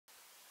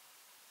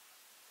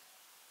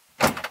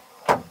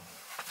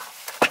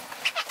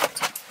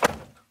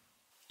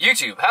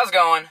YouTube, how's it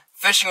going?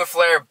 Fishing with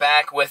Flair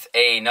back with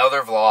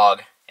another vlog,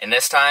 and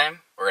this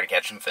time we're gonna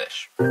catch some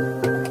fish.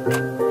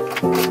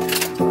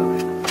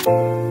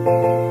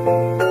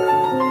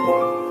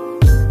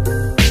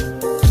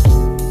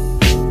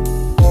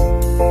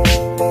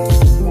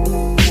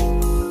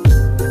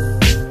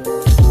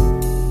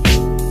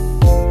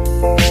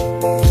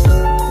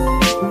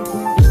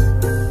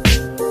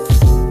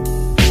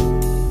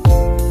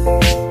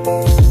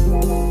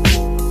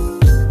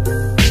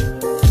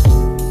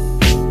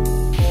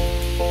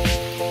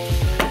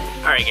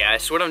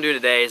 So what I'm doing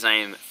today is I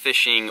am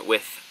fishing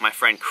with my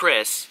friend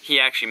Chris. He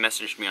actually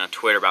messaged me on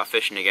Twitter about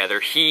fishing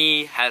together.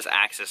 He has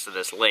access to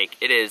this lake.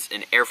 It is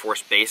an Air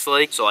Force base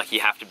lake, so like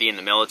you have to be in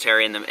the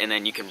military and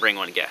then you can bring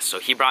one guest. So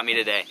he brought me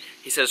today.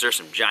 He says there's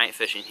some giant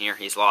fish in here.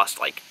 He's lost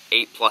like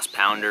 8+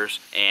 pounders,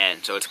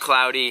 and so it's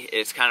cloudy,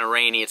 it's kind of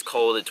rainy, it's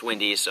cold, it's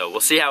windy, so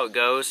we'll see how it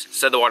goes.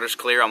 Said the water's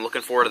clear. I'm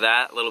looking forward to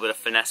that. A little bit of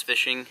finesse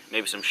fishing,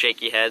 maybe some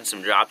shaky heads,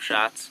 some drop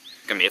shots.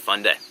 It's gonna be a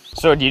fun day.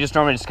 So do you just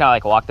normally just kind of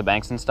like walk the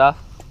banks and stuff?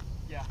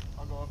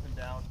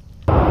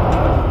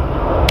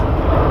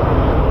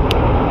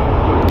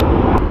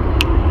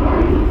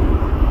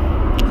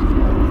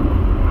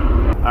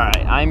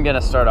 Alright, I'm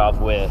gonna start off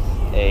with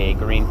a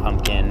green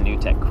pumpkin New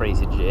Tech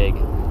crazy jig.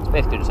 It's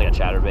basically just like a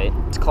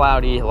chatterbait. It's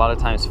cloudy, a lot of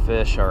times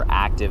fish are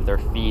active, they're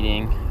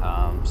feeding,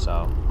 so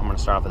I'm gonna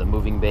start off with a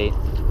moving bait.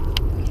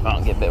 If I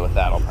don't get bit with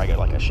that, I'll probably get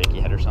like a shaky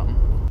head or something.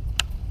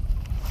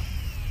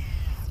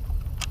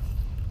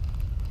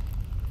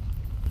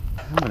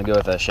 I'm gonna go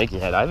with a shaky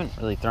head. I haven't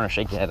really thrown a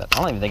shaky head. I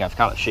don't even think I've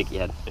caught a shaky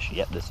head fish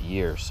yet this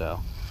year, so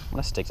I'm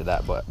gonna stick to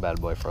that bad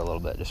boy for a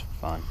little bit, just for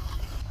fun.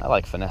 I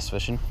like finesse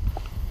fishing.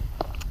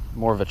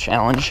 More of a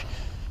challenge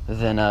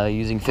than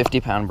using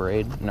 50-pound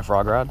braid in a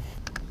frog rod.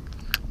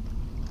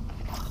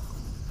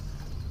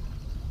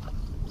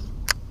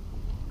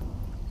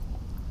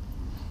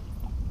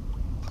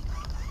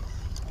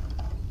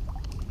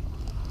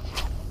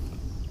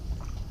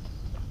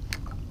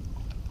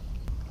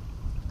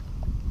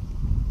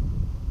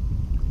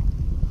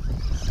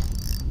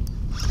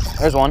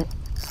 There's one.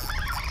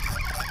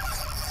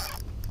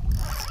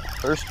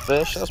 First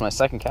fish. That was my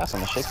second cast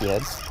on the shaky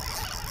head.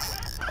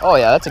 Oh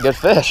yeah, that's a good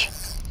fish.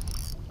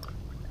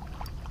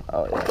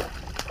 Oh yeah,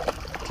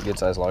 it's a good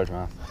sized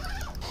largemouth.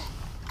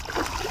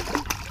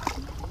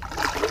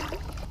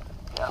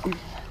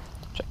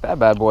 Check that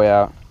bad boy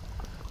out.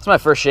 It's my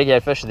first shaky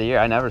head fish of the year.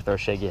 I never throw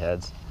shaky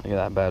heads. Look at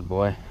that bad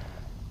boy.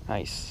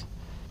 Nice.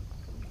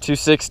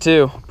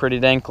 262,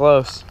 pretty dang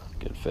close.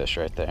 Good fish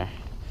right there.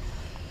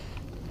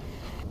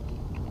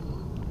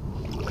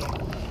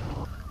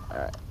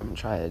 Alright, I'm gonna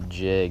try a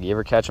jig. You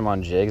ever catch them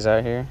on jigs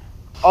out here?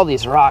 All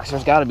these rocks,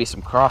 there's gotta be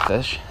some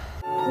crawfish.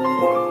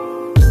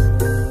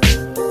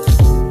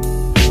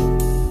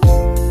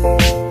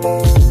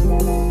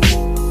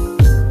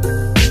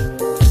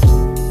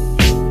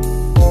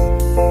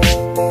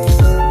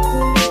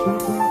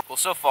 Well,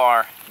 so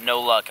far, no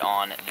luck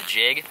on the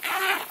jig.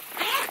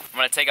 I'm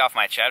gonna take off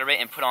my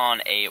chatterbait and put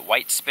on a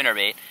white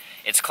spinnerbait.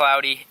 It's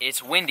cloudy,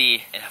 it's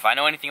windy, and if I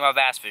know anything about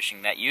bass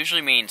fishing, that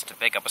usually means to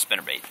pick up a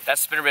spinnerbait.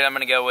 That's the spinnerbait I'm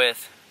gonna go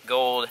with.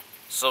 Gold,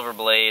 silver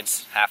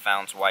blades, 1/2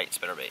 ounce white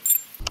spinnerbait.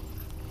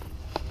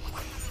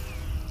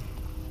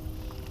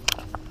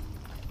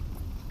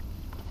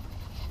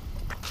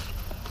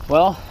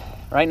 Well,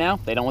 right now,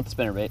 they don't want the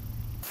spinnerbait.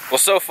 Well,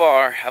 so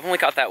far, I've only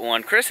caught that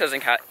one. Chris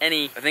hasn't caught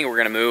any. I think we're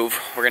gonna move.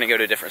 We're gonna go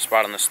to a different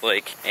spot on this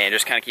lake and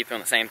just kind of keep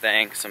doing the same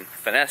thing. Some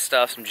finesse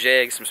stuff, some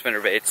jigs, some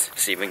spinnerbaits,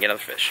 see if we can get other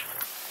fish.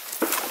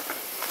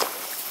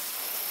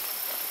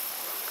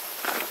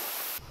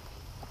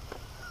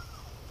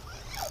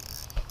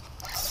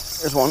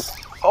 There's one.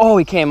 Oh,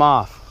 he came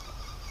off.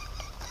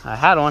 I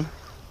had one.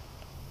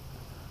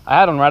 I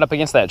had one right up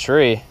against that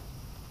tree,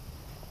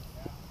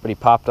 but he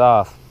popped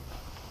off.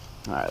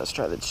 All right, let's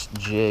try this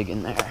jig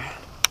in there.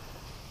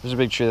 There's a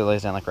big tree that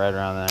lays down like right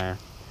around there,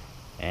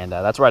 and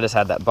that's where I just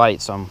had that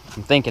bite. So I'm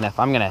thinking if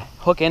I'm gonna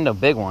hook into a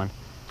big one,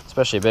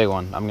 especially a big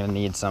one, I'm gonna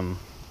need some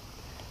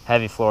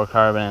heavy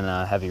fluorocarbon and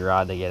a heavy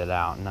rod to get it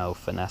out. No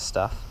finesse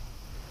stuff.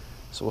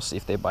 So we'll see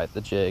if they bite the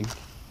jig.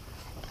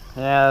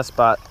 Yeah, that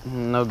spot,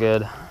 no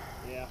good.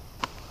 Yeah.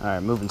 All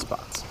right, moving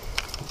spots.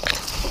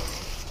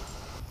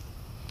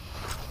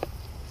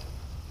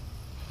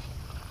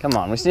 Come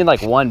on, we just need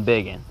like one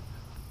big one.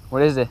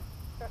 What is it?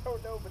 I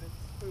don't know, but it's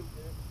food,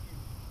 and it's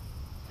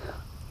huge.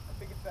 I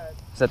think it's that.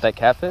 Is that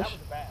catfish? That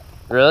was a bass.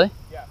 Really?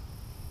 Yeah.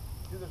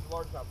 Dude, there's a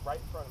largemouth right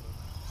in front of me.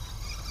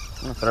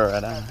 I'm gonna throw it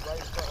right out. Right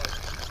in front of me.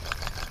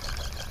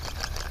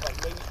 Like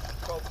maybe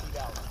 12 feet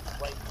out.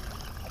 Right here.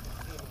 I can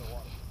see him in the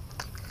water.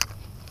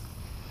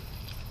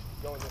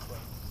 Going this way.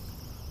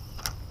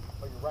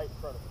 But you're right in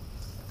front of me.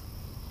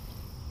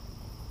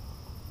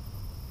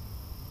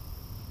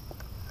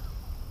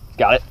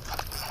 Got it.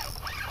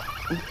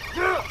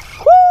 Yeah.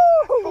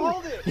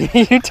 Called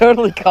it. You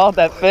totally called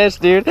that fish,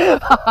 dude.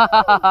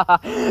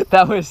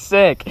 That was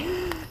sick.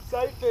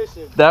 Sight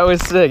fishing. That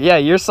was sick. Yeah,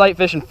 you're sight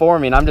fishing for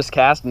me, and I'm just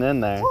casting in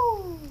there.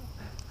 Woo.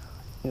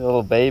 You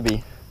little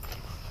baby.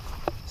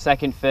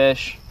 Second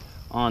fish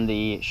on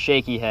the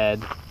shaky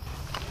head.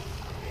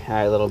 All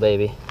right, little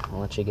baby, I'll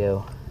let you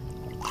go.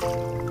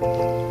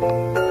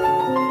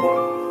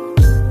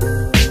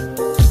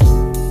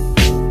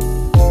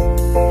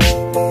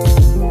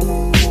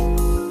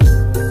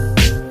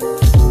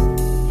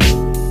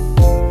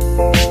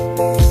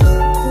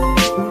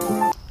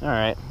 All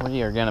right,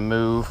 we are gonna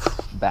move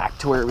back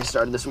to where we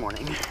started this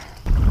morning.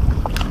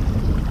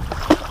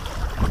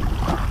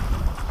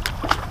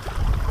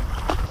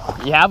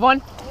 You have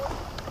one?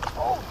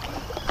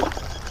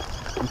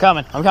 I'm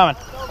coming, I'm coming.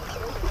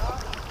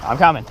 I'm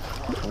coming.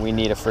 We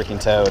need a freaking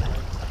toad.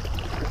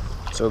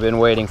 So we've been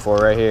waiting for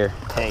right here.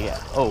 Hey,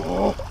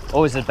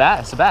 oh, is it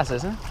bass? It's a bass,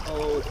 isn't it?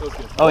 Oh, it's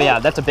okay. Oh yeah,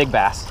 that's a big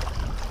bass.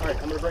 All right,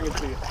 I'm gonna bring it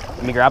to you.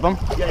 Let me grab him.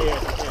 Yeah.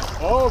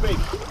 Oh, baby.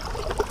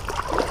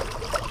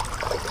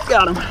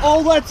 Got him.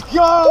 Oh, let's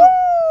go!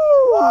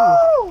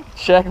 Woo!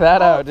 Check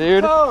that out,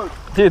 dude. Toad.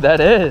 Dude,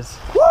 that is.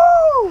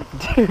 Woo!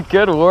 Dude,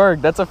 good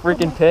work. That's a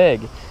freaking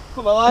pig.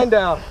 Put my line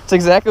down. It's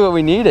exactly what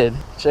we needed.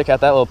 Check out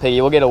that little piggy.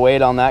 We'll get a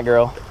weight on that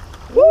girl.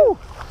 Woo!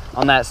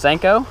 On that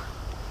Senko.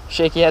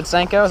 Shaky head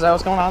Senko. Is that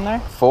what's going on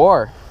there?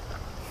 4.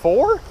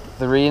 4?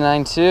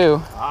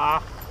 392.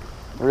 Ah.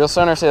 The real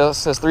sonar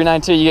says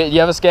 392. You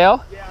have a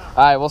scale? Yeah.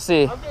 All right, we'll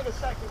see. I'm getting a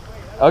second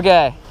weight.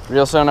 Okay.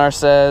 Real sonar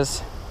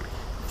says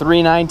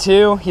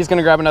 392. He's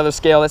gonna grab another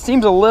scale. That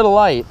seems a little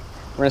light.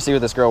 We're gonna see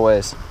what this girl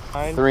weighs.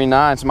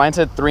 3.9. So mine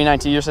said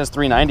 392. Yours says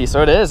 390.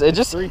 So it is. It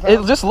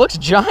just looks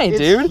giant,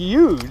 dude. It's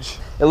huge.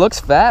 It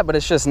looks fat, but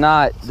it's just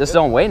not. Just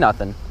don't weigh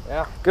nothing.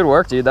 Yeah. Good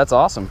work, dude. That's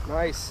awesome.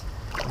 Nice.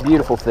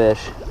 Beautiful fish.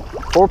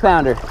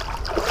 4-pounder.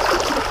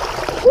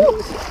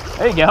 Woo.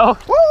 There you go.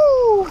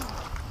 Woo!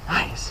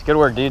 Nice. Good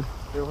work, dude.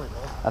 Good work,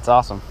 man. That's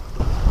awesome.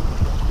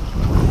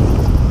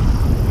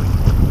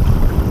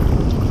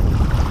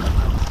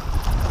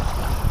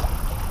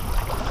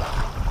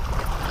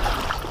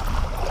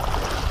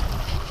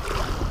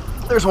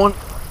 There's one.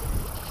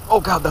 Oh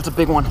God, that's a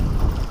big one.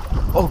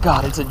 Oh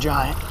God, it's a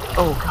giant.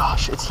 Oh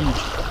gosh, it's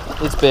huge.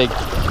 It's big.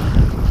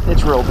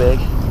 It's real big.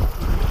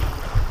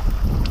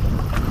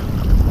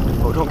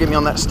 Oh, don't get me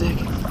on that stick.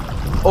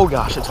 Oh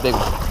gosh, it's a big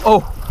one.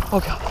 Oh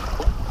God.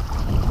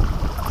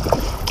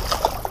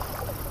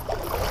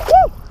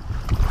 Woo!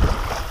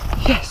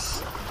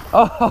 Yes.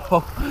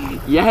 Oh,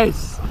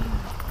 yes.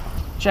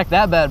 Check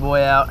that bad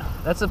boy out.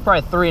 That's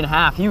probably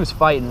 3.5. He was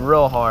fighting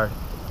real hard.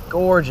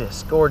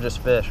 Gorgeous, gorgeous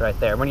fish right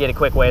there. I'm gonna get a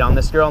quick weight on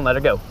this girl and let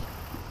her go.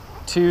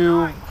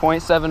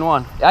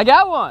 2.71. I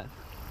got one.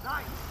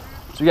 Nice.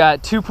 So we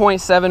got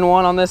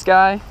 2.71 on this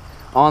guy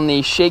on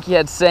the Shaky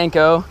head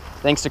Senko.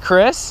 Thanks to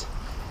Chris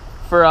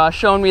for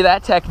showing me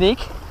that technique.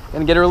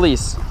 Gonna get a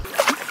release.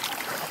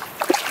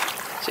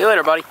 See you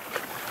later, buddy.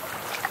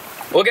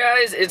 Well,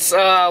 guys, it's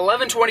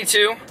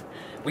 11:22.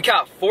 We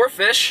caught 4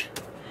 fish,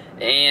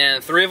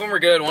 and 3 of them were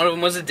good. One of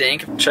them was a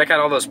dink. Check out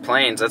all those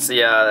planes. That's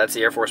the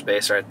Air Force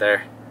Base right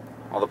there.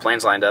 All the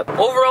planes lined up.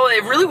 Overall,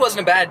 it really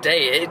wasn't a bad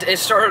day. It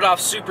started off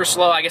super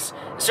slow. I guess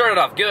it started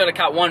off good. I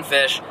caught 1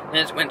 fish,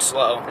 then it went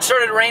slow. It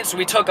started to rain, so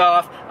we took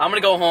off. I'm gonna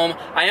go home.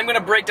 I am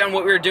gonna break down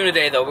what we were doing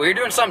today, though. We were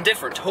doing something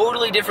different,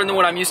 totally different than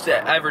what I'm used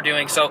to ever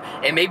doing. So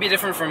it may be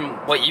different from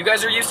what you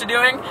guys are used to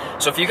doing.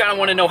 So if you kind of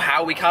want to know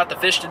how we caught the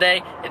fish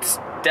today, it's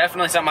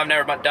definitely something I've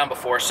never done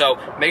before. So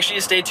make sure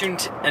you stay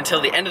tuned until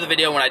the end of the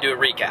video when I do a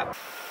recap.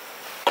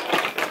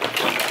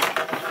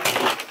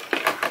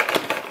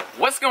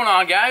 What's going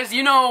on, guys?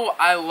 You know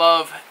I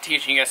love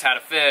teaching you guys how to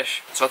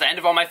fish. So at the end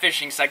of all my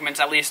fishing segments,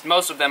 at least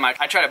most of them, I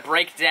try to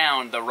break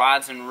down the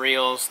rods and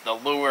reels, the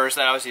lures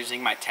that I was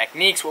using, my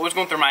techniques, what was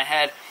going through my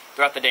head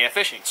throughout the day of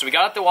fishing. So we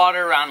got out the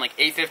water around like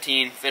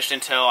 8:15, fished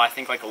until I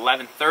think like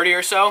 11:30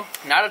 or so.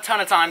 Not a ton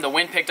of time. The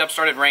wind picked up,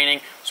 started raining,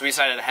 so we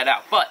decided to head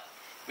out. But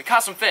we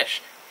caught some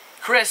fish.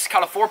 Chris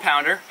caught a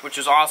 4-pounder, which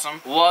was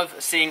awesome. Love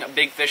seeing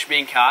big fish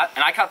being caught.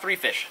 And I caught 3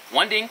 fish.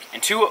 1 dink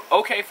and 2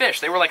 okay fish.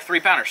 They were like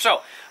 3-pounders.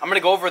 So I'm going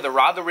to go over the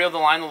rod, the reel, the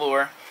line, the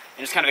lure, and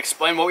just kind of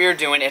explain what we were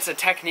doing. It's a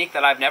technique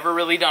that I've never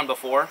really done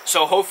before.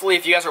 So hopefully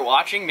if you guys are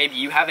watching, maybe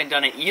you haven't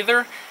done it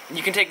either, and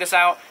you can take this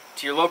out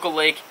to your local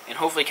lake and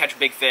hopefully catch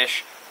big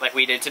fish like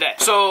we did today.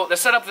 So the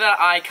setup that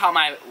I caught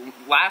my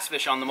last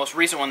fish on, the most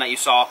recent one that you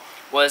saw,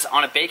 was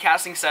on a bait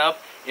casting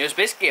setup. It was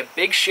basically a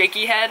big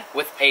shaky head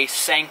with a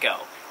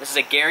Senko. This is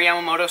a Gary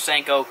Yamamoto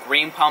Senko,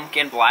 green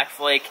pumpkin, black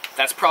flake.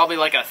 That's probably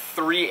like a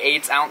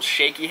 3/8 ounce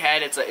shaky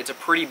head. It's a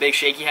pretty big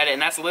shaky head,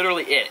 and that's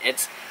literally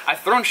it.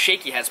 I've thrown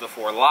shaky heads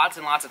before, lots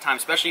and lots of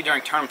times, especially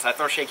during tournaments. I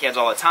throw shaky heads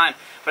all the time,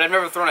 but I've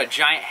never thrown a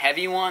giant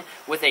heavy one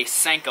with a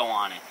Senko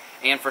on it.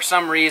 And for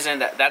some reason,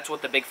 that's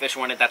what the big fish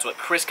wanted. That's what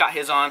Chris caught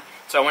his on,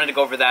 so I wanted to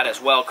go over that as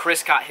well.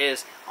 Chris caught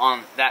his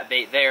on that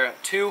bait there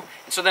too,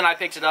 and so then I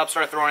picked it up,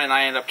 started throwing it, and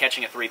I ended up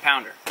catching a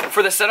 3-pounder.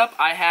 For the setup,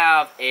 I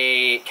have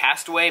a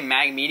Castaway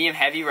Mag Medium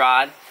Heavy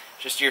rod,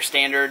 just your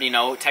standard, you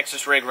know,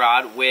 Texas rig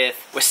rod with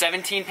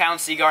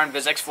 17-pound Seaguar and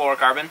VizX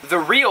fluorocarbon. The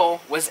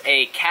reel was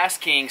a Cast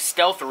King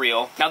stealth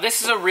reel. Now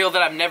this is a reel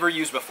that I've never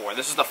used before.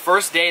 This is the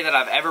first day that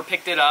I've ever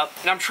picked it up,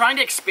 and I'm trying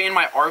to expand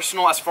my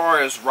arsenal as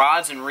far as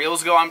rods and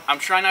reels go. I'm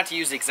trying not to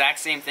use the exact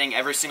same thing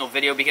every single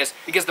video because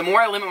the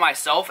more I limit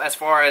myself as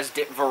far as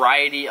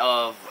variety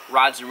of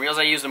rods and reels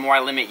I use, the more I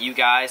limit you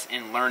guys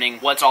in learning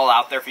what's all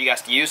out there for you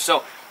guys to use.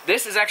 So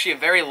this is actually a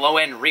very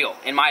low-end reel,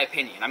 in my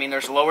opinion. I mean,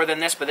 there's lower than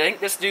this, but I think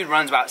this dude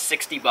runs about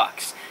 60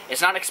 bucks. It's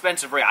not an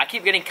expensive reel. I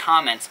keep getting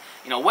comments,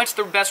 you know, what's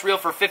the best reel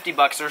for 50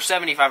 bucks or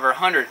 75 or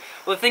 100?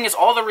 Well, the thing is,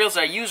 all the reels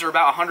that I use are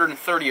about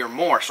 130 or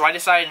more. So I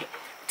decided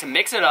to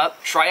mix it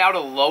up, try out a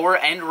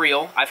lower-end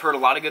reel. I've heard a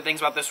lot of good things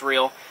about this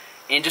reel,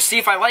 and just see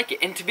if I like it.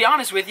 And to be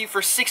honest with you,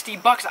 for 60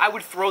 bucks, I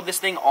would throw this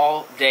thing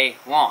all day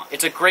long.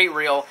 It's a great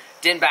reel.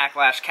 Didn't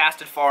backlash,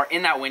 casted far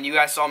in that wind. You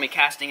guys saw me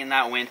casting in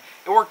that wind.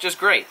 It worked just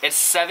great. It's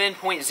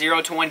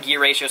 7.0 to 1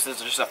 gear ratio, so this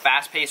is just a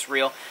fast-paced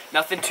reel.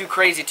 Nothing too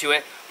crazy to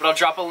it, but I'll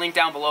drop a link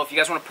down below. If you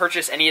guys want to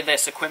purchase any of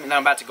this equipment that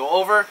I'm about to go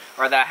over,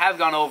 or that I have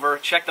gone over,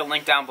 check the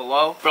link down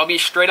below. But I'll be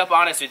straight up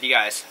honest with you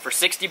guys. For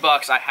 60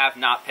 bucks, I have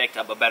not picked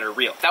up a better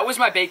reel. That was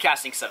my bait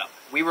casting setup.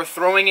 We were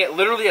throwing it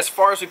literally as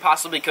far as we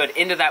possibly could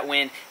into that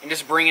wind and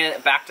just bringing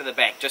it back to the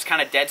bank. Just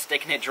kind of dead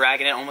sticking it,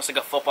 dragging it, almost like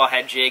a football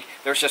head jig.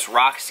 There's just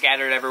rocks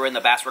scattered everywhere, and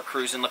the bass were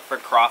cruising, looking for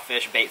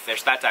crawfish, bait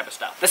fish, that type of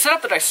stuff. The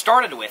setup that I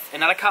started with,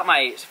 and that I caught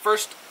my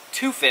first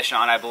 2 fish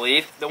on, I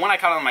believe, the one I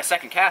caught on my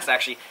second cast,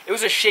 actually, it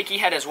was a shaky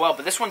head as well,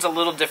 but this one's a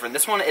little different.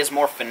 This one is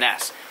more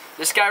finesse.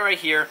 This guy right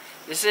here,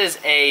 this is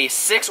a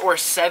 6 or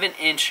 7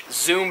 inch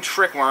zoom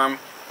trick worm.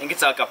 I think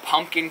it's like a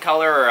pumpkin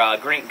color or a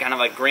green, kind of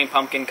like green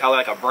pumpkin color,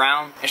 like a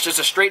brown. It's just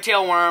a straight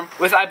tail worm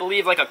with, I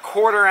believe, like a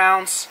 1/4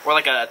 ounce or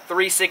like a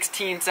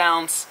 3/16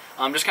 ounce.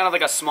 Just kind of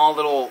like a small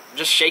little,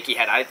 just shaky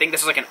head. I think this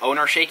is like an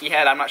owner shaky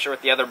head. I'm not sure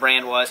what the other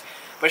brand was,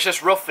 but it's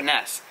just real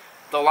finesse.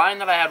 The line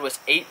that I had was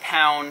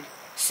 8-pound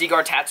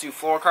Seaguar Tatsu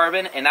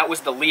fluorocarbon, and that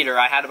was the leader.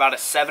 I had about a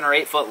 7 or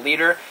 8 foot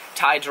leader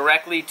tied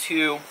directly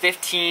to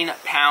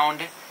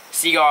 15-pound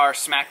Seaguar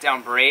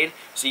Smackdown braid.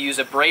 So you use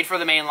a braid for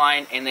the main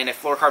line and then a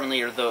fluorocarbon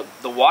leader.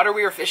 The water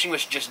we were fishing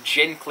was just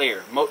gin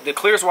clear. The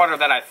clearest water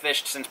that I've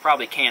fished since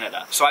probably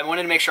Canada. So I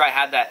wanted to make sure I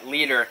had that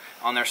leader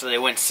on there so they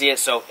wouldn't see it.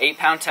 So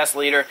 8-pound test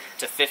leader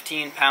to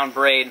 15-pound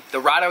braid.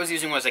 The rod I was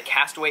using was a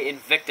Castaway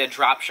Invicta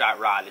drop shot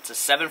rod. It's a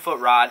 7-foot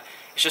rod.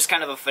 It's just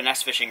kind of a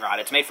finesse fishing rod.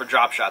 It's made for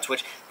drop shots,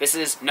 which this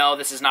is not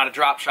a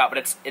drop shot,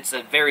 but it's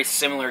a very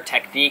similar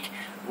technique.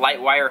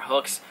 Light wire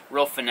hooks,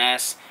 real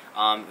finesse.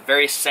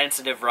 Very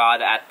sensitive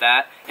rod at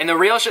that. And the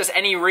reel is just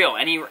any reel,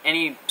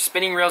 any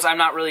spinning reels. I'm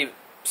not really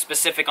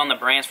specific on the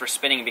brands for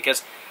spinning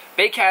because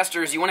bait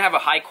casters, you want to have a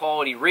high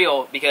quality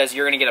reel because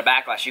you're going to get a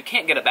backlash. You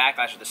can't get a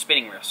backlash with a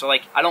spinning reel. So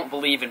like, I don't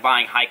believe in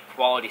buying high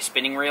quality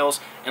spinning reels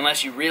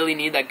unless you really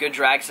need that good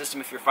drag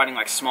system if you're fighting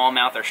like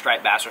smallmouth or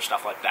striped bass or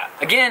stuff like that.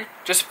 Again,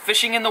 just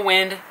fishing in the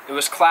wind. It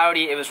was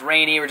cloudy, it was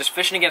rainy, we're just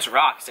fishing against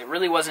rocks. It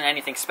really wasn't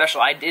anything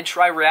special. I did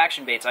try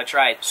reaction baits. I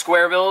tried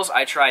square bills,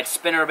 I tried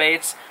spinner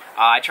baits,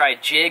 I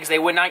tried jigs. They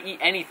would not eat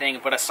anything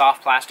but a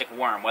soft plastic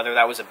worm, whether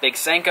that was a big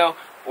Senko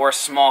or a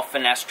small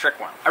finesse trick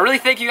worm. I really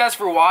thank you guys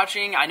for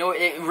watching. I know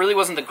it really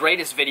wasn't the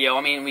greatest video.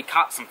 I mean, we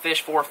caught some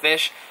fish, 4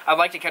 fish. I'd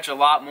like to catch a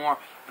lot more,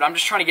 but I'm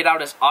just trying to get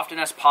out as often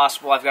as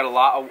possible. I've got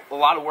a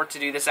lot of work to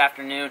do this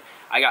afternoon.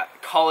 I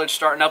got college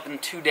starting up in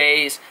 2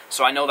 days,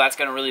 so I know that's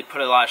going to really put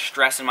a lot of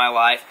stress in my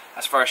life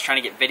as far as trying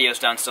to get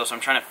videos done still. So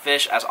I'm trying to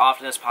fish as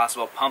often as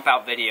possible, pump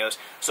out videos.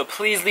 So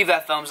please leave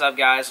that thumbs up,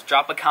 guys.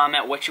 Drop a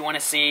comment what you want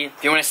to see.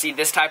 If you want to see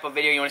this type of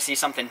video, you want to see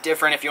something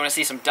different. If you want to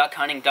see some duck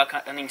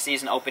hunting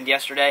season opened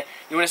yesterday.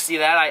 You want to see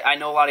that? I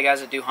know a lot of guys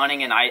that do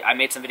hunting, and I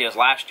made some videos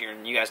last year,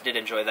 and you guys did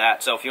enjoy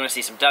that. So if you want to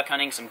see some duck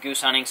hunting, some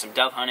goose hunting, some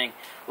dove hunting,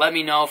 let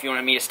me know. If you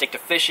want me to stick to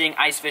fishing,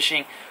 ice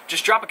fishing,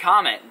 just drop a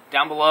comment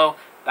down below.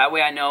 That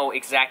way I know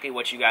exactly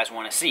what you guys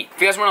want to see.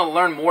 If you guys want to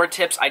learn more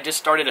tips, I just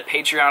started a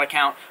Patreon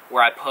account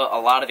where I put a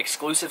lot of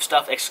exclusive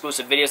stuff,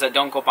 exclusive videos that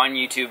don't go up on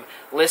YouTube,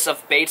 lists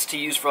of baits to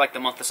use for like the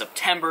month of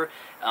September,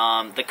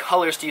 the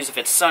colors to use if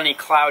it's sunny,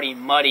 cloudy,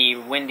 muddy,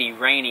 windy,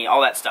 rainy, all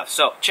that stuff.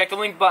 So check the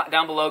link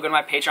down below, go to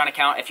my Patreon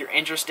account. If you're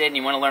interested and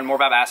you want to learn more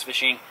about bass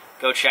fishing,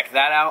 go check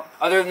that out.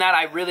 Other than that,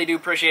 I really do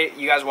appreciate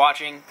you guys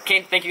watching.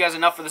 Can't thank you guys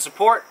enough for the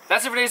support.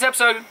 That's it for today's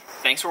episode.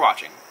 Thanks for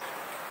watching.